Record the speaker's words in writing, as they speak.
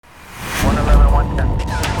You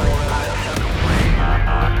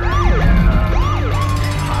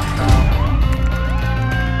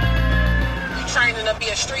training to be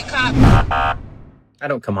a street cop? I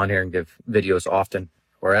don't come on here and give videos often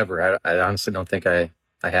or ever. I honestly don't think I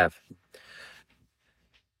have.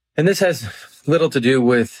 And this has little to do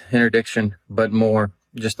with interdiction, but more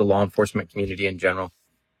just the law enforcement community in general.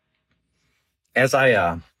 As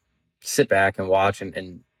I sit back and watch,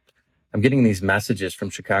 and I'm getting these messages from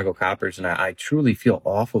Chicago coppers, and I truly feel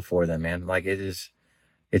awful for them, man. Like it's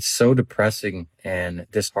so depressing and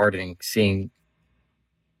disheartening seeing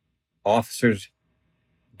officers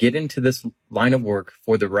get into this line of work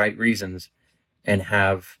for the right reasons and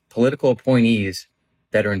have political appointees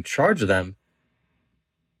that are in charge of them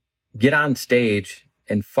get on stage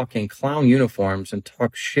in fucking clown uniforms and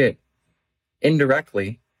talk shit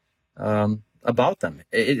indirectly about them.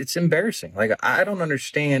 It's embarrassing. Like, I don't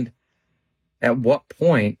understand at what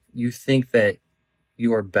point you think that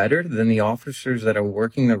you are better than the officers that are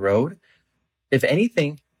working the road. If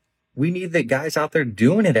anything, we need the guys out there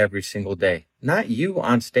doing it every single day, not you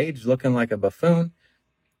on stage looking like a buffoon.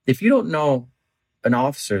 If you don't know an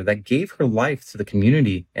officer that gave her life to the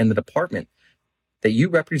community and the department that you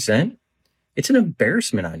represent, it's an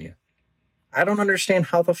embarrassment on you. I don't understand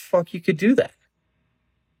how the fuck you could do that.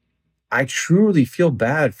 I truly feel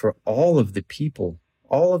bad for all of the people,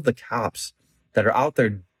 all of the cops that are out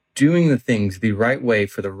there doing the things the right way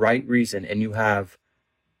for the right reason, and you have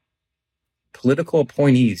political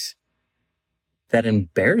appointees that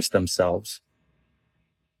embarrass themselves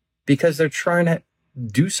because they're trying to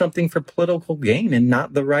do something for political gain and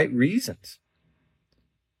not the right reasons.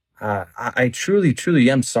 I truly, truly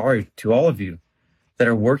am sorry to all of you that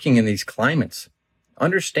are working in these climates.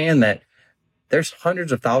 Understand that there's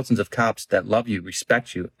hundreds of thousands of cops that love you,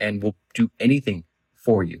 respect you, and will do anything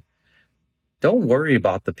for you. Don't worry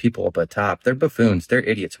about the people up at top. They're buffoons. They're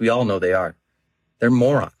idiots. We all know they are. They're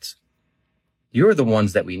morons. You're the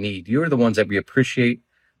ones that we need. You're the ones that we appreciate.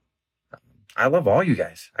 I love all you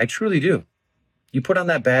guys. I truly do. You put on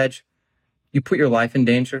that badge. You put your life in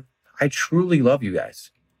danger. I truly love you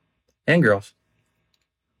guys and girls.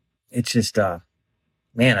 It's just,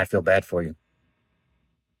 man, I feel bad for you.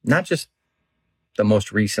 Not just the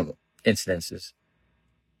most recent incidences.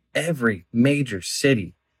 Every major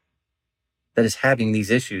city that is having these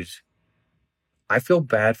issues. I feel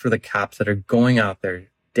bad for the cops that are going out there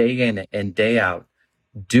day in and day out,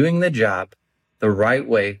 doing the job the right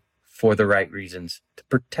way for the right reasons, to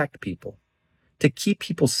protect people, to keep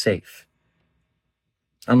people safe.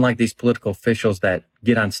 Unlike these political officials that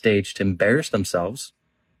get on stage to embarrass themselves,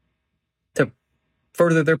 to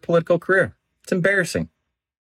further their political career. It's embarrassing.